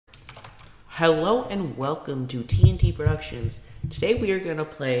Hello and welcome to TNT Productions. Today we are going to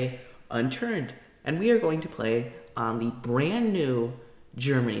play Unturned, and we are going to play on the brand new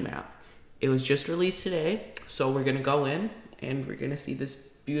Germany map. It was just released today, so we're going to go in and we're going to see this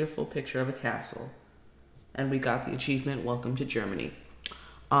beautiful picture of a castle. And we got the achievement, Welcome to Germany.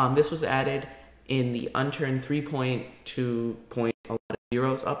 This was added in the Unturned 3.2.11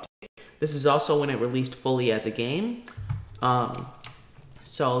 update. This is also when it released fully as a game.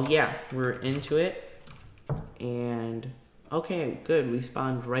 So yeah, we're into it, and okay, good. We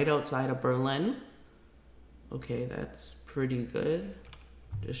spawned right outside of Berlin. Okay, that's pretty good.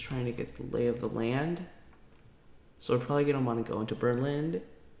 Just trying to get the lay of the land. So we're probably gonna want to go into Berlin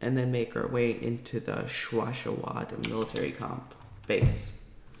and then make our way into the Schwarzwald military comp base.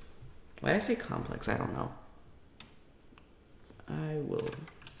 Why did I say complex? I don't know.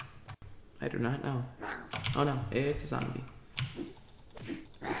 I do not know. Oh no, it's a zombie.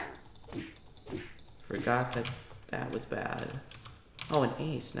 Forgot that that was bad. Oh, an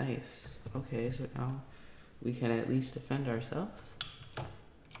ace, nice. Okay, so now we can at least defend ourselves.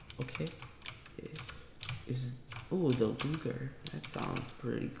 Okay. Oh, the Luger. That sounds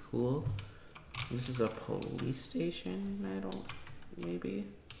pretty cool. This is a police station, maybe.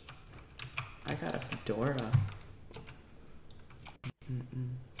 I got a fedora.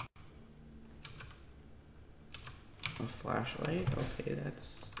 A flashlight. Okay,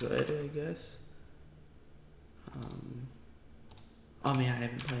 that's good, I guess. Oh man, I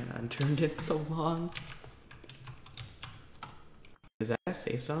haven't played Unturned in so long. Is that a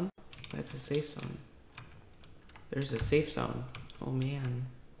safe zone? That's a safe zone. There's a safe zone. Oh man.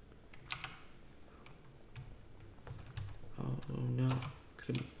 Oh no.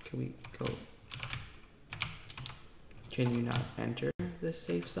 Can we go? Can you not enter the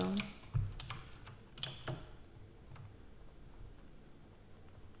safe zone?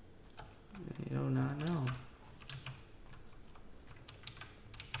 I do not know.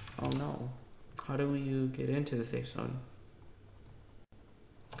 Oh no. How do you get into the safe zone?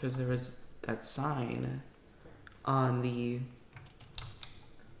 Because there was that sign on the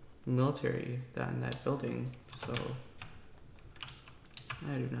military on that building, so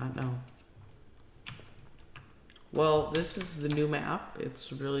I do not know. Well, this is the new map.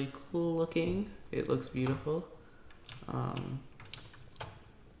 It's really cool looking. It looks beautiful.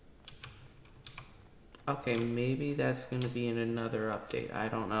 Okay, maybe that's going to be in another update. I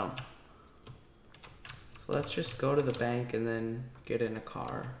don't know. So let's just go to the bank and then get in a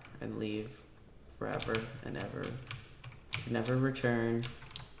car and leave forever and ever. Never return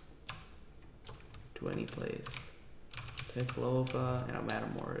to any place. Teklova and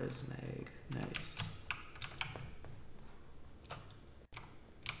Matamoras Mag. Nice.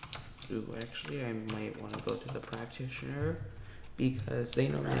 Ooh, actually, I might want to go to the practitioner because they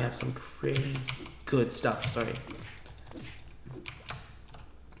normally have some pretty good stuff. Sorry.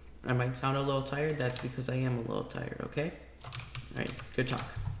 I might sound a little tired. That's because I am a little tired, okay? Alright, good talk.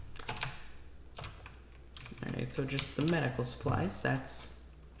 Alright, so just the medical supplies. That's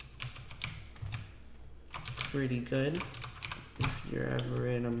pretty good if you're ever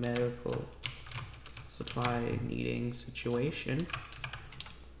in a medical supply needing situation,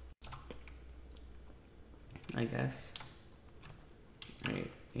 I guess.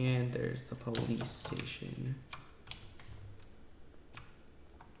 Right, and there's the police station.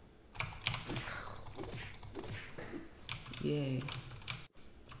 Yay.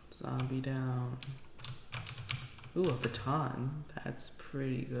 Zombie down. Ooh, a baton. That's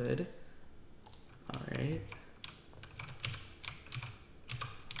pretty good. Alright.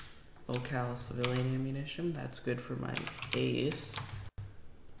 Low-cal civilian ammunition. That's good for my base.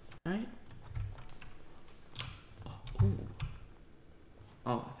 Alright. Ooh.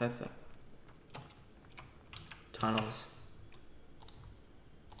 Oh, I thought that. Tunnels.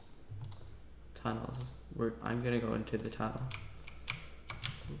 Tunnels. I'm gonna go into the tunnel.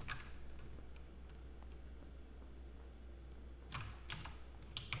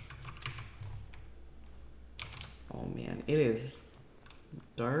 Oh man, it is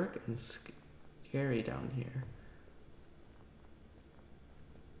dark and scary down here.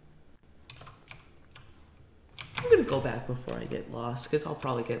 I'm gonna go back before I get lost, because I'll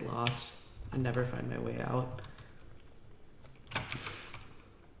probably get lost and never find my way out.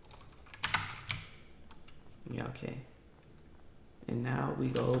 Yeah, okay. And now we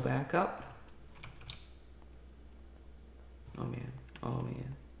go back up. Oh man, oh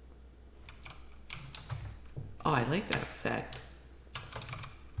man. Oh, I like that effect.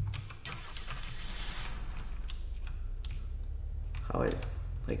 How it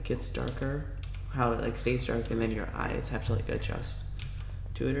like gets darker. How it like stays dark and then your eyes have to like adjust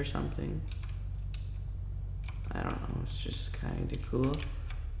to it or something. I don't know, it's just kind of cool.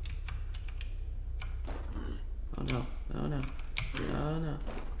 Oh no, oh no, oh no.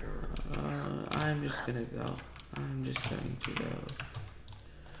 I'm just gonna go. I'm just going to go.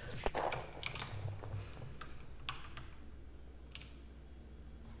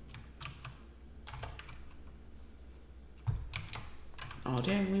 Oh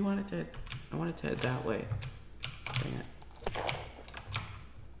dang, I wanted to head that way. Dang it.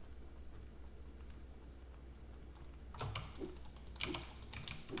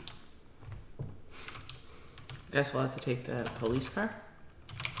 Guess we'll have to take the police car?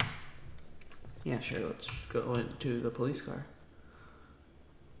 Yeah, sure, let's just go into the police car.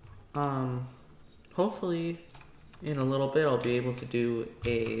 Hopefully in a little bit I'll be able to do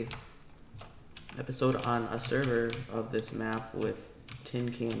a episode on a server of this map with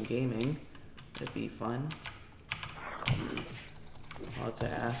Tin Can Gaming. That'd be fun. I'll have to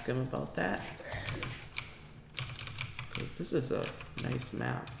ask him about that. Because this is a nice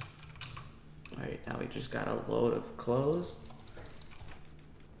map. Alright, now we just got a load of clothes.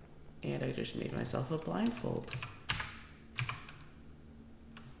 And I just made myself a blindfold.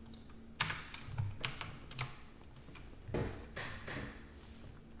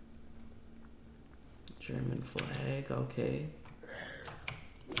 German flag, okay.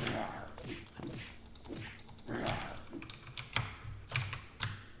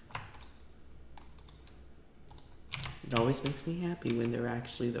 It always makes me happy when they're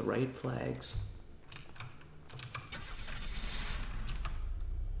actually the right flags.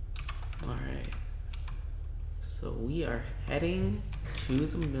 Alright. So we are heading to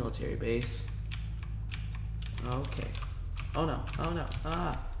the military base. Okay. Oh no, oh no,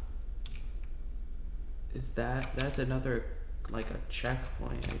 ah! That's another, like a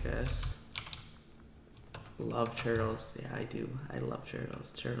checkpoint, I guess. Love turtles. Yeah, I do. I love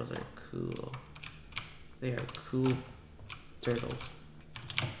turtles. Turtles are cool. They are cool turtles.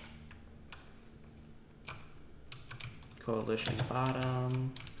 Coalition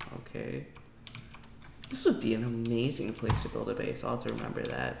bottom. Okay. This would be an amazing place to build a base. I'll have to remember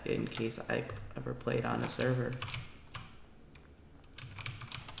that in case I ever played on a server.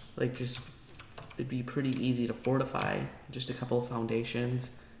 Like, just, it'd be pretty easy to fortify. Just a couple of foundations,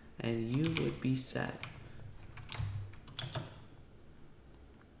 and you would be set.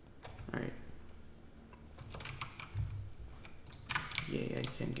 Alright. Yay, I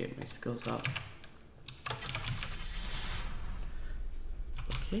can get my skills up.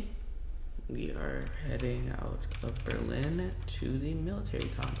 Okay. We are heading out of Berlin to the military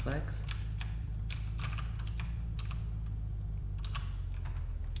complex.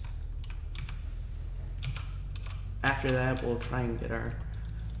 After that, we'll try and get our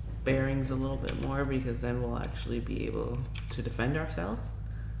bearings a little bit more, because then we'll actually be able to defend ourselves.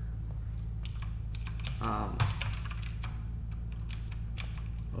 Oh,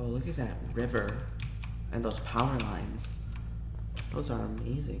 look at that river and those power lines. Those are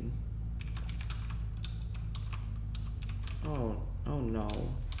amazing. Oh no.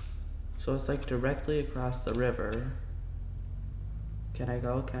 So it's like directly across the river. Can I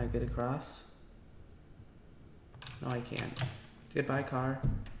go? Can I get across? No, I can't. Goodbye, car.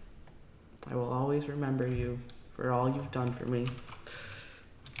 I will always remember you for all you've done for me.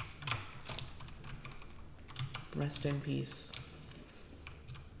 Rest in peace.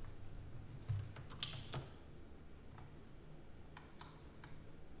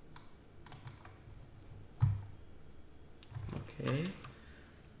 Okay.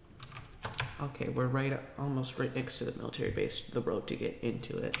 Okay, we're almost right next to the military base, the road to get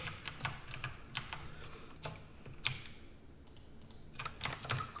into it.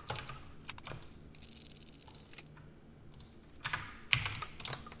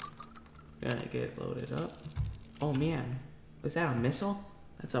 Gonna get loaded up. Oh man, is that a missile?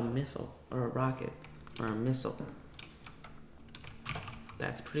 That's a missile, or a rocket, or a missile.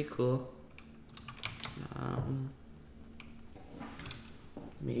 That's pretty cool.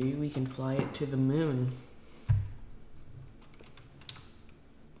 Maybe we can fly it to the moon.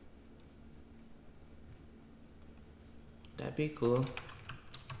 That'd be cool.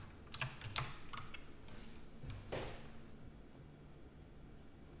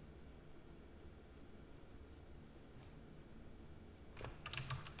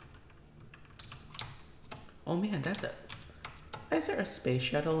 Oh man, is there a space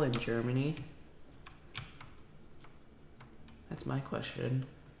shuttle in Germany? That's my question.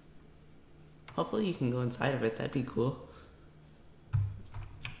 Hopefully you can go inside of it, that'd be cool.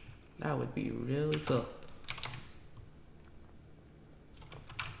 That would be really cool.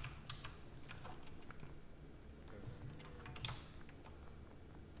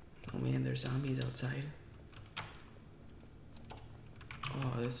 Oh man, there's zombies outside.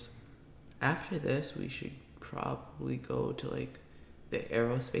 this. After this, we should probably go to like the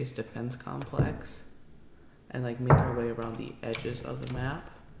aerospace defense complex and like make our way around the edges of the map.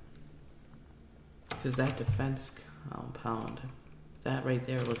 Because that defense compound, that right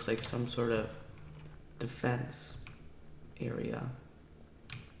there looks like some sort of defense area.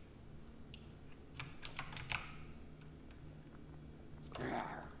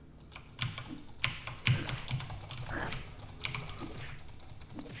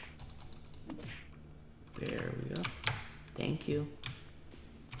 There we go. Thank you.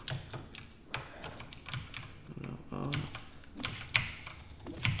 No, oh.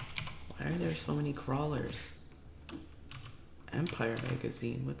 Why are there so many crawlers? Empire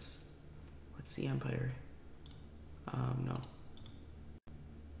magazine. What's the Empire? No.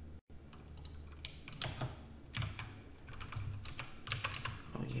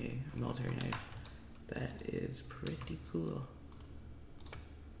 Oh yay, a military knife. That is pretty cool.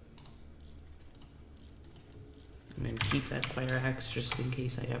 I'm gonna keep that fire axe just in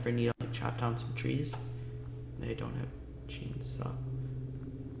case I ever need to like chop down some trees. And I don't have chainsaw.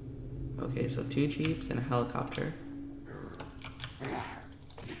 Okay, so 2 jeeps and a helicopter.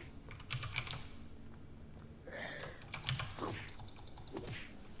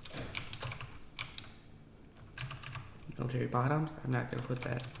 Military bottoms? I'm not gonna put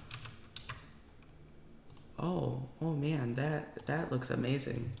that. Oh man, that looks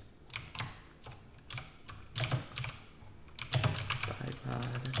amazing. Bipod.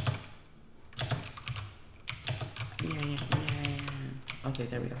 Yeah. Okay,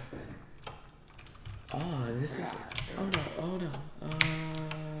 there we go. Oh, this is. Oh no.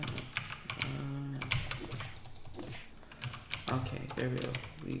 Okay, there we go.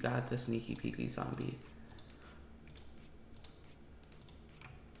 We got the sneaky peeky zombie.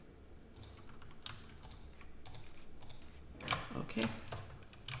 Okay.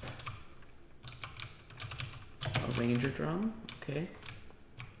 A ranger drum. Okay.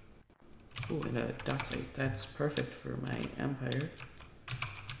 Ooh, and a dot sight. That's perfect for my empire.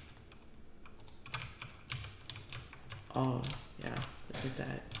 Oh, yeah. Look at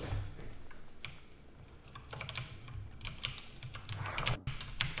that.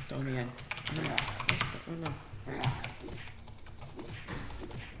 Oh, man. Oh, no.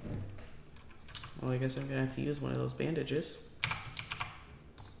 Well, I guess I'm gonna have to use one of those bandages.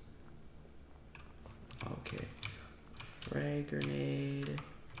 Okay. Frag grenade.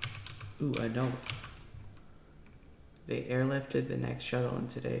 Ooh, a note. They airlifted the next shuttle in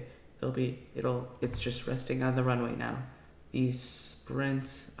today. It's just resting on the runway now. These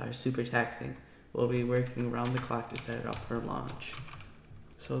sprints are super taxing. We'll be working around the clock to set it up for launch.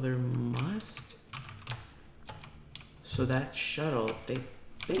 So so that shuttle, they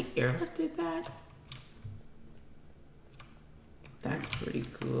airlifted that? That's pretty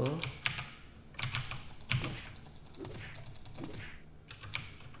cool.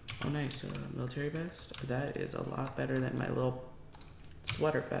 Oh nice, military vest. That is a lot better than my little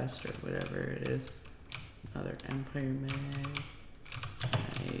sweater vest or whatever it is. Another Empire mag.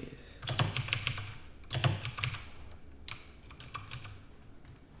 Nice.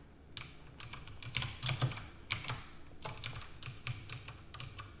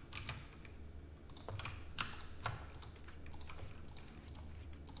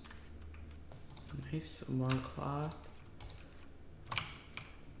 Nice, some more cloth.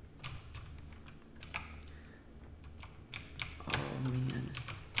 Oh man,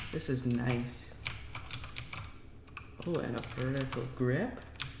 this is nice. Oh, and a vertical grip?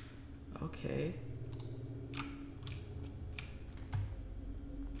 Okay.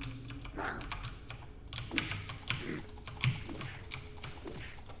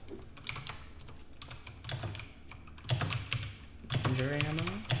 Ranger ammo.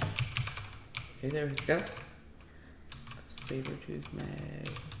 Okay, there we go. Saber-tooth mag.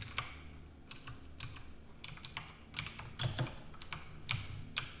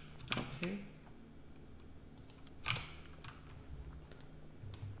 Okay.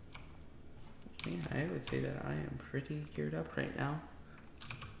 Yeah, I would say that I am pretty geared up right now.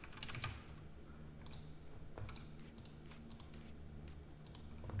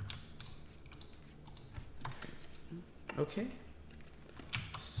 Okay.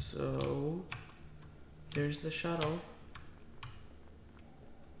 So there's the shuttle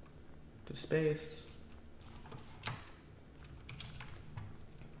to space.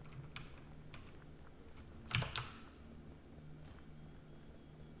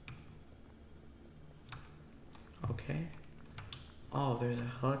 Okay. Oh, there's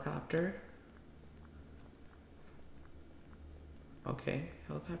a helicopter. Okay,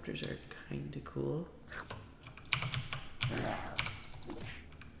 helicopters are kind of cool.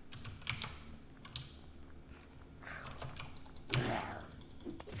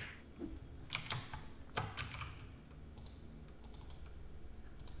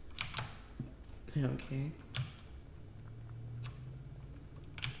 Okay.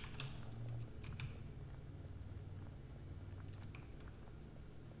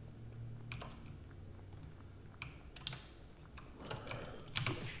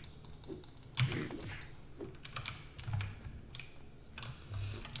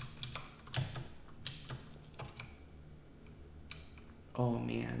 Oh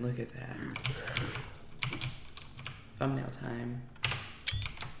man, look at that. Thumbnail time.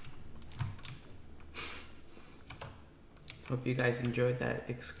 Hope you guys enjoyed that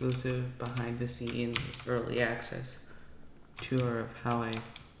exclusive behind the scenes early access tour of how I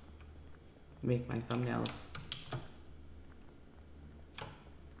make my thumbnails.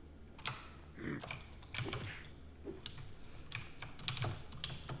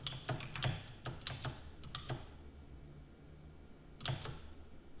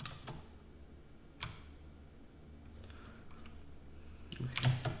 Okay.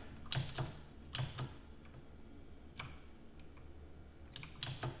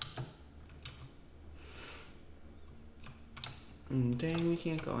 Dang, we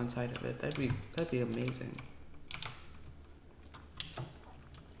can't go inside of it. That'd be amazing.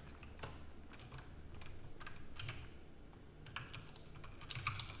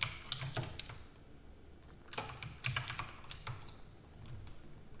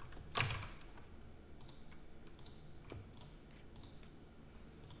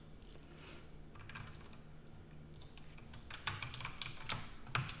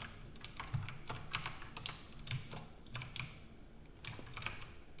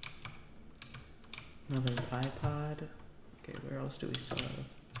 Another bipod. Okay, where else do we still have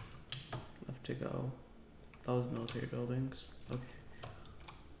left to go? Those military buildings. Okay.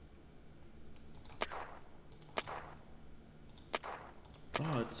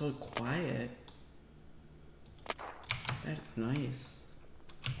 Oh, it's so quiet. That's nice.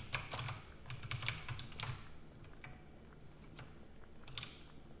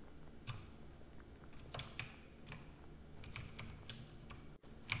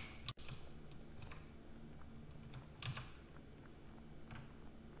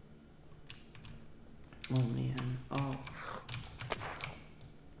 Oh man. Oh.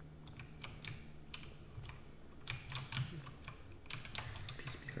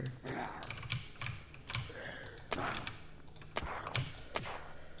 Peace beaver.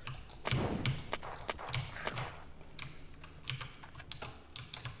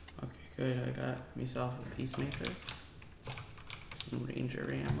 Okay, good. I got myself a peacemaker. Some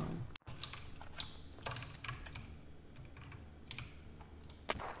ranger ammo.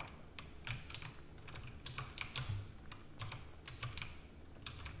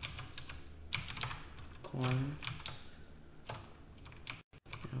 Corn.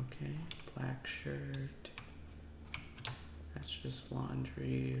 Okay, black shirt. That's just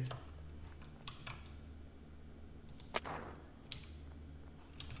laundry.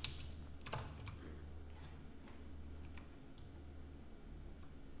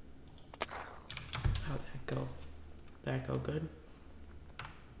 How'd that go? Did that go good?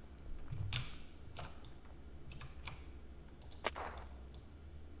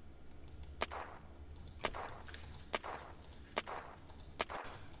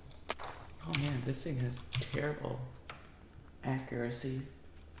 Oh man, this thing has terrible accuracy.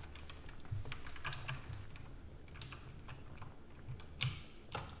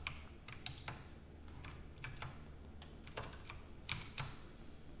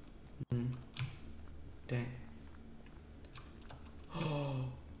 Dang. Oh,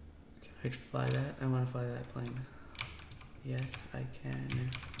 can I fly that? I want to fly that plane. Yes, I can.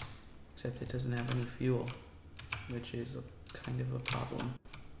 Except it doesn't have any fuel, which is a kind of a problem.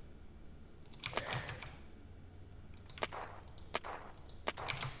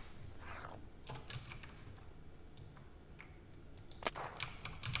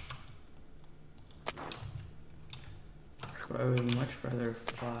 I would much rather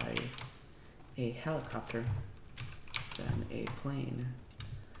fly a helicopter than a plane,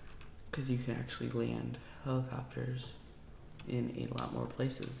 because you can actually land helicopters in a lot more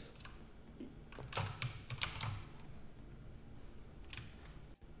places.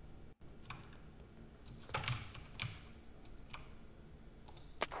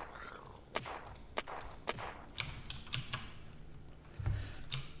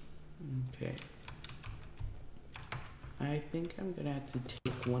 Okay. I think I'm gonna have to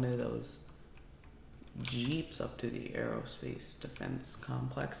take one of those jeeps up to the aerospace defense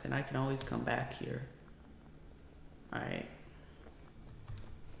complex, and I can always come back here. Alright.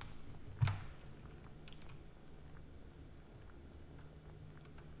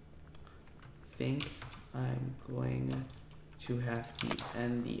 Think I'm going to have to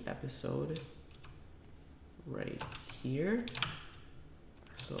end the episode right here.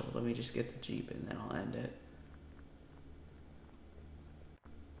 So let me just get the Jeep and then I'll end it.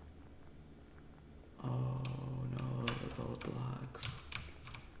 Oh no, the roadblocks.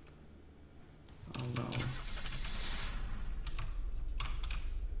 Oh no.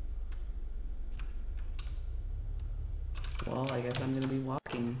 Well, I guess I'm going to be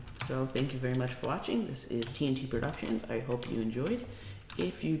walking. So thank you very much for watching. This is TNT Productions. I hope you enjoyed.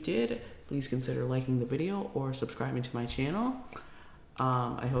 If you did, please consider liking the video or subscribing to my channel.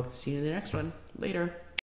 I hope to see you in the next one. Later.